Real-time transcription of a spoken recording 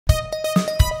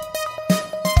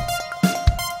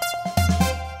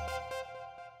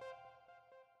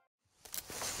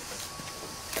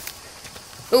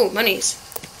Oh, monies.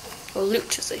 Or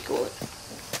loot, as they call it.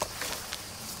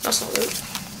 That's not loot.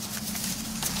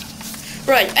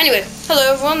 Right, anyway.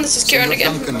 Hello everyone, this is Kieran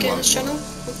again from this channel.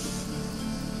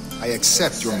 I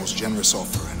accept your most generous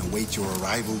offer and await your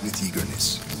arrival with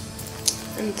eagerness.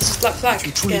 And this is Black Flag If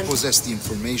you truly again. possess the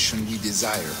information we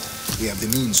desire, we have the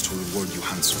means to reward you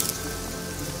handsomely.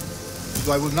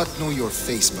 Though I will not know your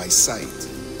face by sight,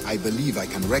 I believe I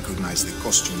can recognize the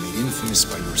costume made infamous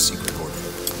by your secret order.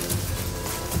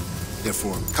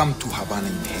 Therefore, come to Havana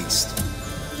in haste,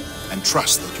 and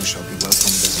trust that you shall be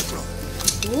welcomed as a brother.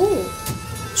 Ooh.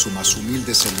 Su más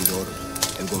humilde servidor,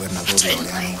 el gobernador de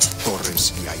Orleano,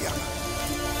 Torres y Ayala.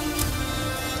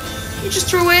 You just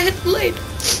threw away a hit blade.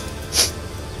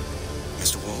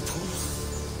 Mr. Walpole,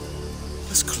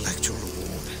 let's collect your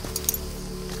reward.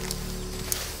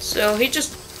 So he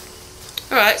just...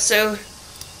 Alright, so...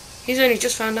 He's only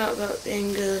just found out about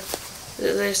being the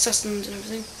assassins and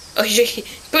everything. Oh, he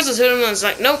puts his hood on and is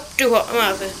like, nope, do what, I'm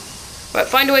out of here. Right,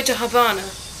 find a way to Havana.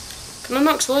 Can I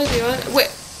not explode the island? Wait,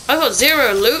 I got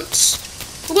 0 loots?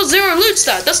 I got 0 loots,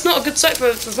 Dad. That's not a good sight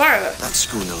for pirate. That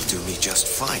schooner will do me just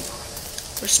fine.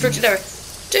 Restricted area.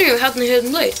 Don't even have the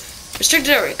hidden blade.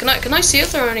 Restricted area. Can I see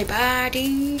if there are any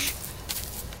baddies?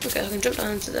 Okay, I can jump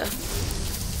down into there.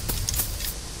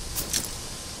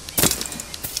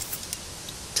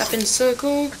 Tap in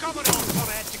circle.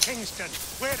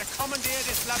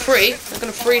 Free. I'm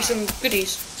gonna free some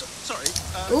goodies. Sorry.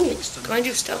 Ooh, can I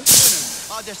do stealth?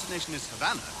 No. Our destination is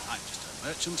Havana. I'm just a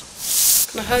merchant.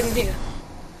 Can I hide in here?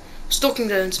 Stalking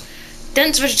zones.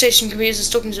 Dense vegetation can be used as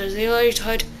stalking zones. They allow you to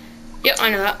hide. Yep, I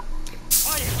know that.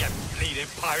 Why you bleeding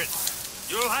pirate?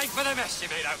 You'll hang for the mess you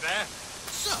made out there.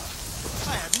 Sir,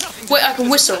 I had nothing to Wait, do I with can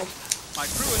this whistle. attack. My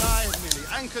crew and I have merely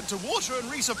anchored to water and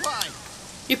resupply.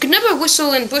 You can never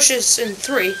whistle in bushes in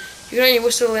 3. You can only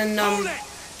whistle in Hold it!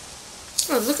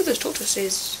 Oh, look at those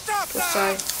tortoises.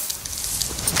 Sorry.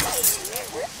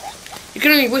 You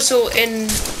can only whistle in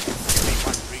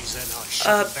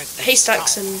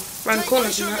haystacks and round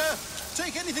corners and that.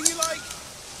 Take anything you like.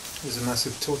 There's a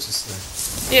massive tortoise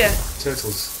there. Yeah.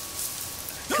 Turtles.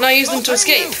 Can I use them to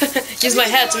escape? Use my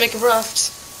hair to make a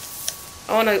raft.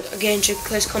 I want to engage in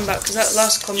close combat because that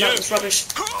last combat was rubbish.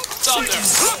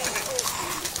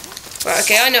 Right,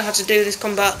 okay, I know how to do this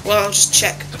combat. Well, I'll just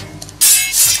check.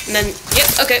 And then,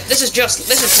 yep, okay, this is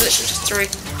literally just 3.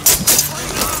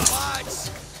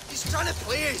 He's trying to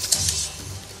please.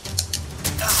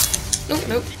 Nope,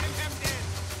 nope.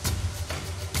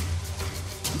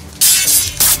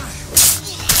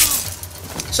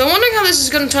 So I'm wondering how this is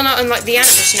going to turn out in like the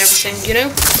animus and everything, you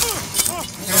know?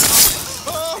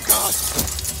 Oh God!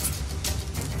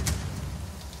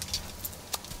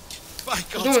 By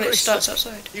God's Normally it grace, starts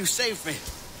outside. you saved me.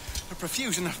 A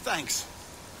profusion of thanks.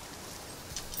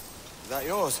 Is that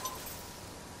yours?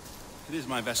 It is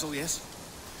my vessel, yes.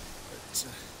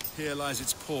 But here lies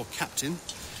its poor captain,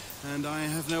 and I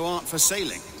have no art for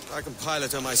sailing. I can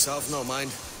pilot her myself, no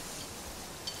mind.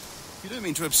 You don't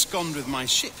mean to abscond with my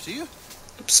ship, do you?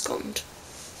 Abscond.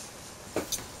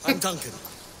 I'm Duncan.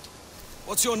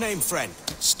 What's your name, friend?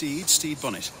 Steed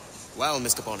Bonnet. Well,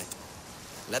 Mr. Bonnet,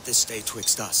 let this stay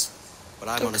twixt us. But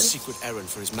I'm on a secret errand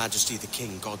for His Majesty the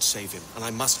King, God save him, and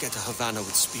I must get to Havana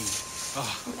with speed.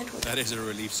 Oh, that is a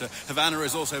relief, sir. Havana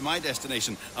is also my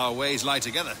destination. Our ways lie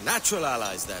together. Natural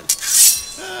allies, then.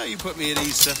 Ah, you put me at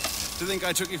ease, sir. To think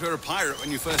I took you for a pirate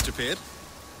when you first appeared.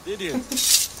 Did you?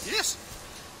 Yes.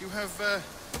 You have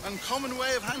uncommon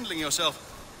way of handling yourself.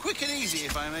 Quick and easy,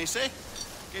 if I may say.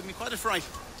 Gave me quite a fright.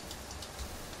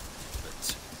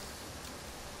 But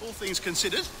all things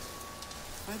considered,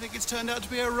 I think it's turned out to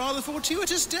be a rather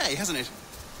fortuitous day, hasn't it?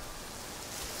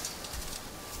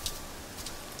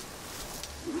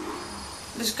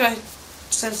 This guy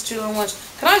says 2 long words.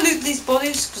 Can I loot these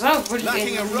bodies? Because I don't really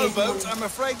Lacking a rowboat, I'm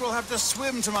afraid we'll have to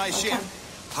swim to my ship.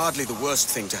 Hardly the worst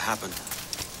thing to happen.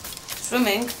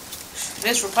 Swimming. It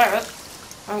is for a pirate.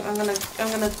 I'm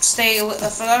gonna stay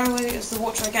as far away as the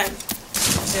water I can.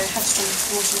 So I have to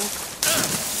swim water.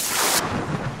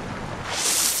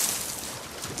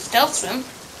 Stealth swim.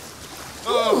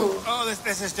 Oh,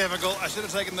 this is difficult. I should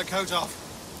have taken the coat off.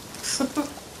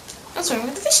 I'm swimming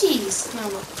with the fishies. No,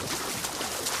 I'm not.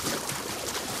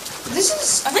 I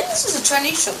think this is a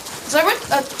Chinese shop. Because I read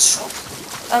a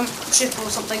ship or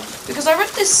something. Because I read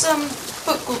this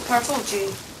book called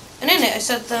Pirateology, and in it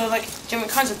said there were like different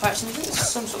kinds of pirates, and I think this is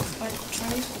some sort of like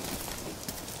Chinese one.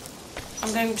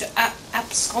 I'm going to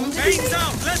abscond.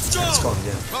 Let's go! Abscond,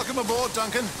 yeah. Welcome aboard,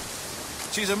 Duncan.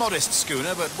 She's a modest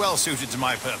schooner, but well suited to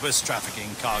my purpose,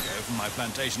 trafficking cargo from my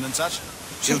plantation and such.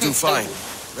 She'll do fine.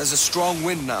 There's a strong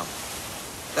wind now.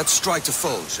 Let's strike to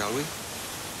full, shall we?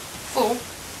 Full?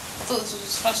 thought this was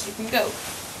as fast as you can go.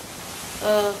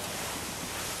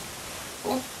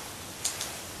 Cool.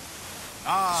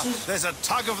 Ah, there's a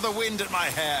tug of the wind at my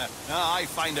hair. Ah, I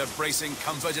find a bracing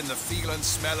comfort in the feel and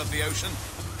smell of the ocean.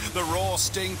 The raw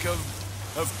stink of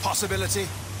possibility.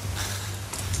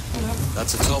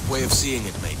 That's a top way of seeing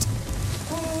it, mate.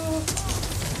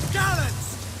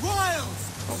 Gallants! Royals!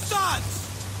 Studs!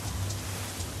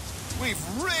 We've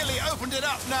really opened it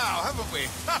up now, haven't we?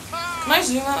 Can I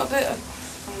zoom out a bit?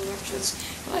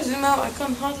 Can I zoom out? I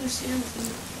can't hardly see anything.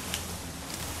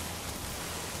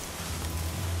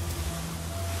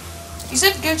 You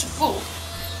said go to full.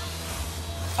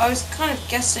 I was kind of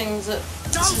guessing that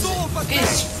this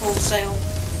is full sail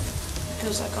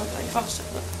because I can't go any faster.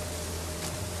 But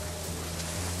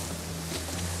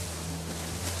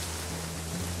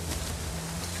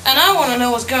and I want to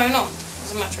know what's going on.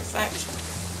 As a matter of fact,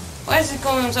 why is he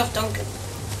calling himself Duncan?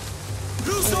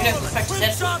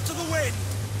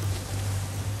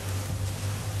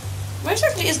 Where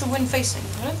exactly is the wind facing?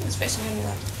 I don't think it's facing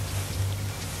anywhere.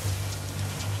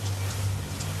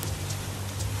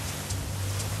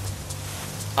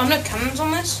 Oh, no cannons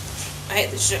on this? I hate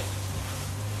this shit.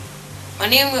 My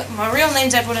real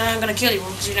name's Edward and I'm gonna kill you all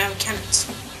because you don't have cannons.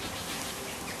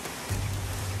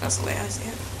 That's the way I see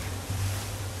it.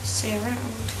 See around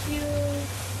here.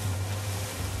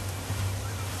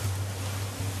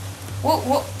 What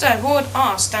would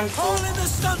R stand for? All in the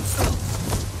stunsail.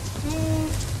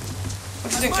 What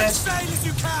do you think, Dad? Sail as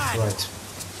you can. Right.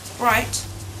 Right.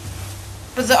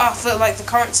 But the R for like the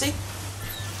currency?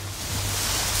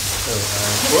 Oh,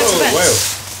 whoa, whale.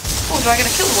 Oh, do I get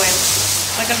to kill the whale?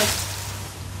 Am I gonna...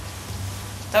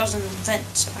 That was an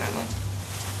event, apparently.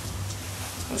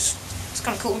 It's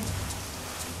kind of cool.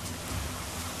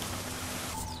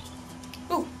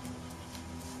 Ooh.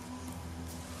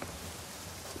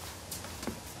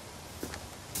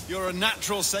 You're a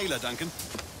natural sailor, Duncan.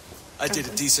 I did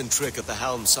a decent trick at the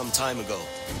helm some time ago.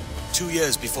 2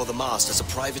 years before the mast as a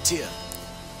privateer.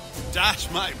 Dash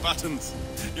my buttons.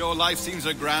 Your life seems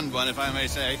a grand one, if I may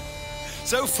say.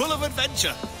 So full of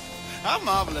adventure. How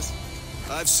marvelous.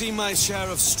 I've seen my share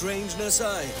of strangeness,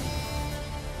 aye.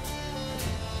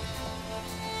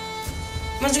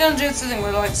 When's he gonna do the thing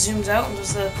where it like zooms out and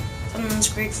does the Assassin's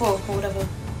Creed 4 or whatever?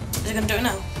 Is he gonna do it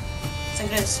now? I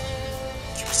think it is.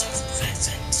 Ubisoft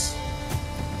presents.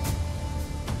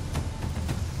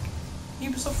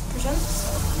 Ubisoft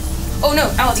presents? Oh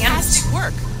no, out of the animus. Fantastic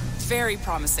work. Very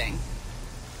promising.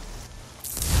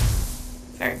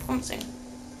 Very promising.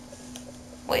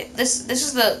 Wait, this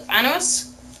is the animus?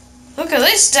 Look at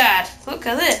this, Dad! Look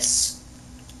at this!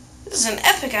 This is an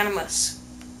epic animus.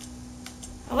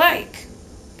 I like.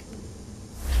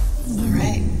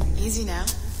 Alright, easy now.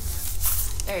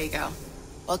 There you go.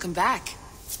 Welcome back.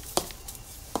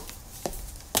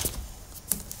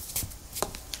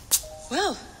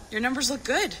 Well, your numbers look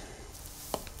good.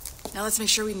 Now let's make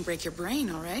sure we can break your brain,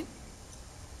 alright?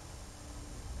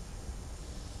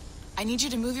 I need you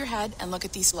to move your head and look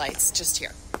at these lights just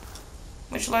here.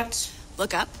 Which lights?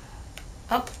 Look up.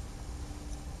 Up.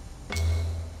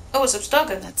 Oh, it's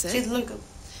Abstergo. That's it. See the logo.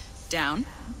 Down.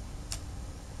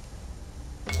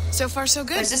 So far, so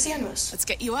good. Wait, is this the animus? Let's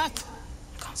get you up.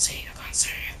 I can't see.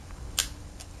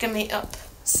 Get me up.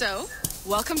 So,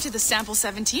 welcome to the Sample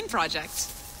 17 project.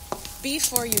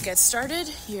 Before you get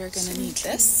started, you're gonna need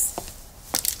this.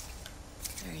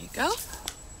 There you go.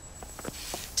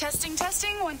 Testing,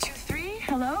 1, 2, 3.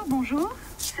 Hello, bonjour.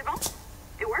 C'est bon?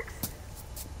 It works?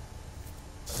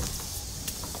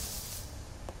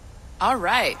 All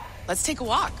right, let's take a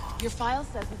walk. Your file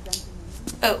says it's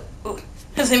Oh.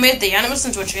 Have they made the animus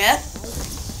into a chair?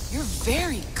 You're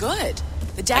very good.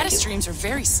 The data streams are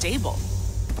very stable.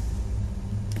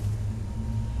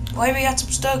 Why are we at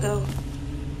Abstergo?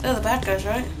 They're the bad guys,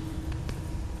 right?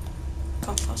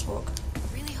 Can't fast walk.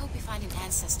 Really hope we find an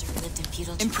ancestor who lived in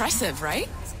feudal. Impressive, right?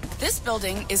 This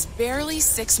building is barely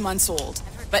 6 months old,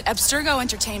 but Abstergo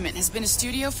Entertainment has been a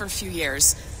studio for a few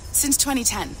years, since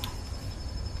 2010.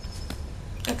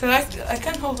 Okay, I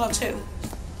can hold on too.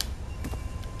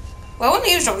 Well, I want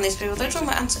to eavesdrop these people. They're talking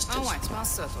about ancestors.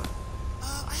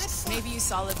 Maybe you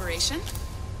saw Liberation?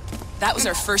 That was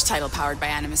our first title powered by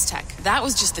Animus Tech. That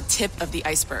was just the tip of the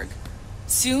iceberg.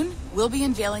 Soon, we'll be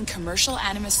unveiling commercial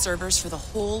Animus servers for the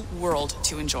whole world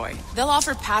to enjoy. They'll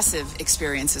offer passive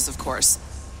experiences, of course.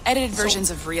 Edited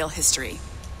versions of real history.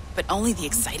 But only the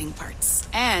exciting parts.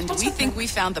 And we think we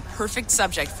found the perfect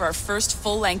subject for our first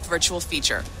full-length virtual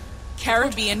feature.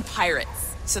 Caribbean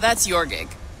pirates. So that's your gig.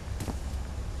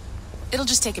 It'll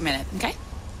just take a minute, okay?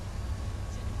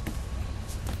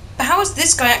 But how is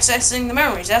this guy accessing the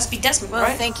memories? It has to be Desmond, Well,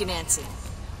 right? thank you, Nancy.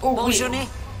 Oh, Bonne journée.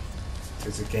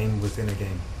 It's a game within a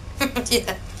game.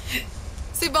 Yeah.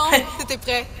 C'est bon, c'était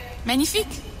prêt.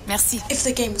 Magnifique. Merci. If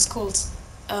the game was called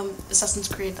Assassin's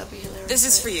Creed, that'd be hilarious. This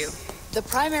is for you. The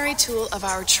primary tool of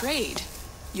our trade,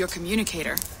 your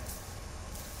communicator.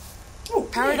 Ooh,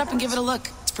 Power it up and give it a look.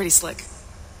 It's pretty slick.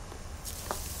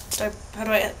 So, how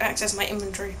do I access my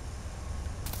inventory?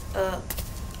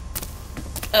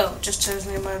 Oh, it just shows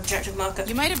me my objective marker.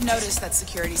 You might have noticed that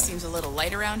security seems a little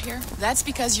light around here. That's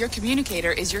because your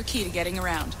communicator is your key to getting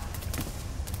around.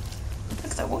 Look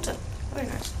at that water. Very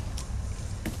nice.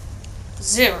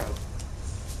 0.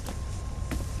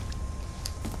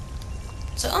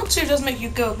 So R2 does make you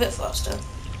go a bit faster.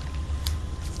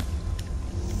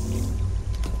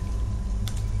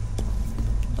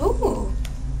 Ooh.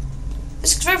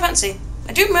 This looks very fancy.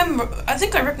 I do remember, I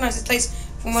think I recognize this place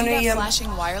from when See we that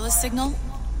flashing wireless signal?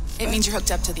 It means you're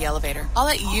hooked up to the elevator. I'll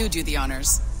let you do the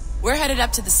honors. We're headed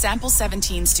up to the Sample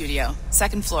 17 studio,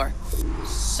 2nd floor.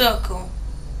 Circle.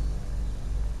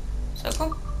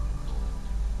 Circle?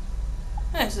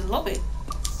 Yeah, this is a lobby.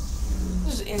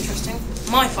 This is interesting.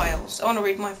 My files. I want to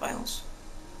read my files.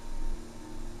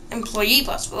 Employee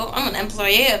passport. I'm an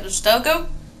employee at Abstergo.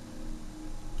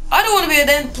 I don't want to be an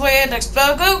employee at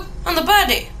Abstergo. I'm the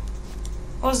baddie.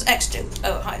 What does X do?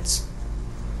 Oh, it hides.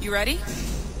 You ready?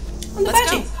 I'm the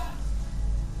Let's baddie. go.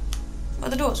 Where are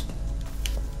the doors?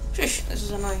 Shush, this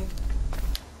is annoying.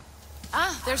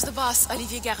 Ah, there's the boss,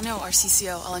 Olivier Garneau, our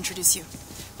CCO. I'll introduce you.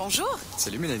 Bonjour.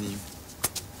 Salut Mélanie.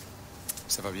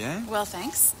 Ça va bien? Well,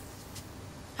 thanks.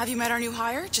 Have you met our new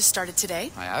hire? Just started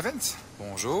today. I haven't.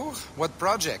 Bonjour. What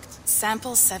project?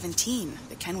 Sample 17,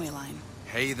 the Kenway line.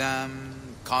 Haytham,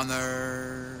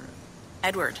 Connor...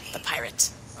 Edward, the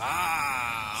pirate.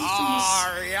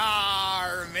 Ah,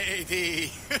 yar,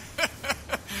 matey.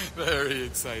 Very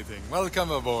exciting.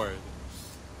 Welcome aboard.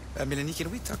 Mélanie, can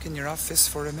we talk in your office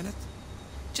for a minute?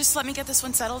 Just let me get this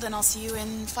one settled and I'll see you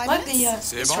in 5 Like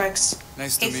minutes. the Easter eggs.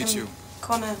 Nice to meet you.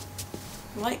 Connor.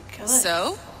 Like, I like.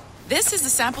 So, this is the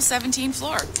Sample 17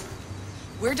 floor.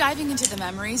 We're diving into the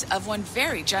memories of one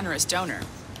very generous donor,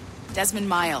 Desmond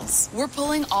Miles. We're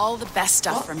pulling all the best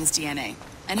stuff from his DNA.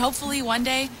 And hopefully one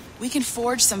day, we can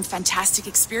forge some fantastic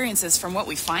experiences from what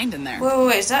we find in there.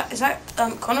 Wait, is that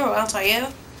Connor or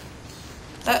Altair?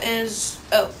 That is,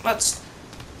 I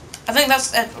think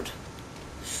that's Edward.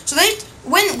 So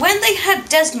when they had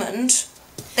Desmond,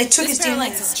 they took his DNA.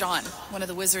 This is John, one of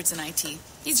the wizards in IT.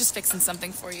 He's just fixing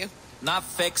something for you. Not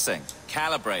fixing,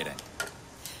 calibrating.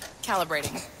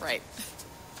 Calibrating, right.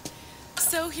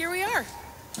 So here we are,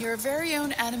 your very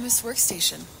own Animus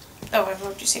workstation. Oh, I've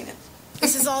already seen it.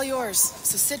 This is all yours,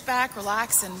 so sit back,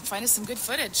 relax, and find us some good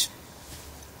footage.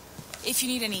 If you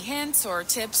need any hints or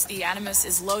tips, the Animus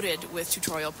is loaded with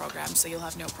tutorial programs, so you'll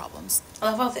have no problems. I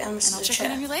love how the Animus And I'll is a check in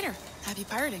chair. on you later. Happy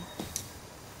pirating.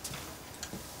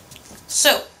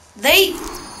 So,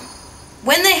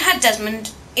 when they had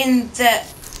Desmond in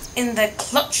their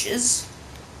clutches,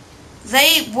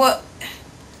 they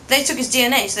took his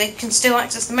DNA, so they can still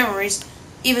access the memories,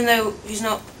 even though he's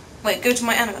not. Wait, go to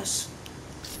my Animus.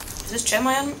 Is this chair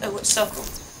my Animus? Oh, it's circle.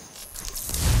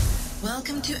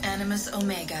 Welcome to Animus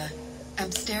Omega,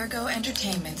 Abstergo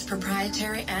Entertainment's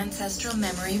proprietary ancestral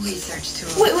memory research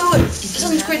tool. Wait. If you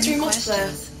Assassin's have Creed 3 any multiplayer.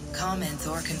 questions, comments,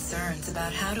 or concerns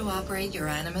about how to operate your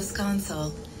Animus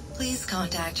console, please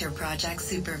contact your project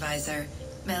supervisor,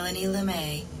 Melanie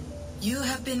LeMay. You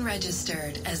have been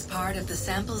registered as part of the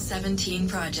Sample 17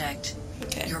 project.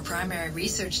 Okay. Your primary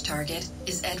research target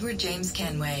is Edward James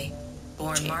Kenway,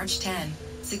 born March 10,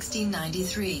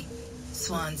 1693,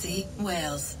 Swansea,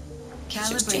 Wales.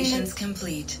 Calibrations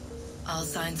complete. All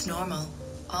signs normal.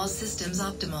 All systems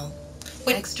optimal.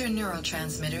 Wait. Extra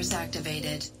neurotransmitters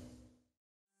activated.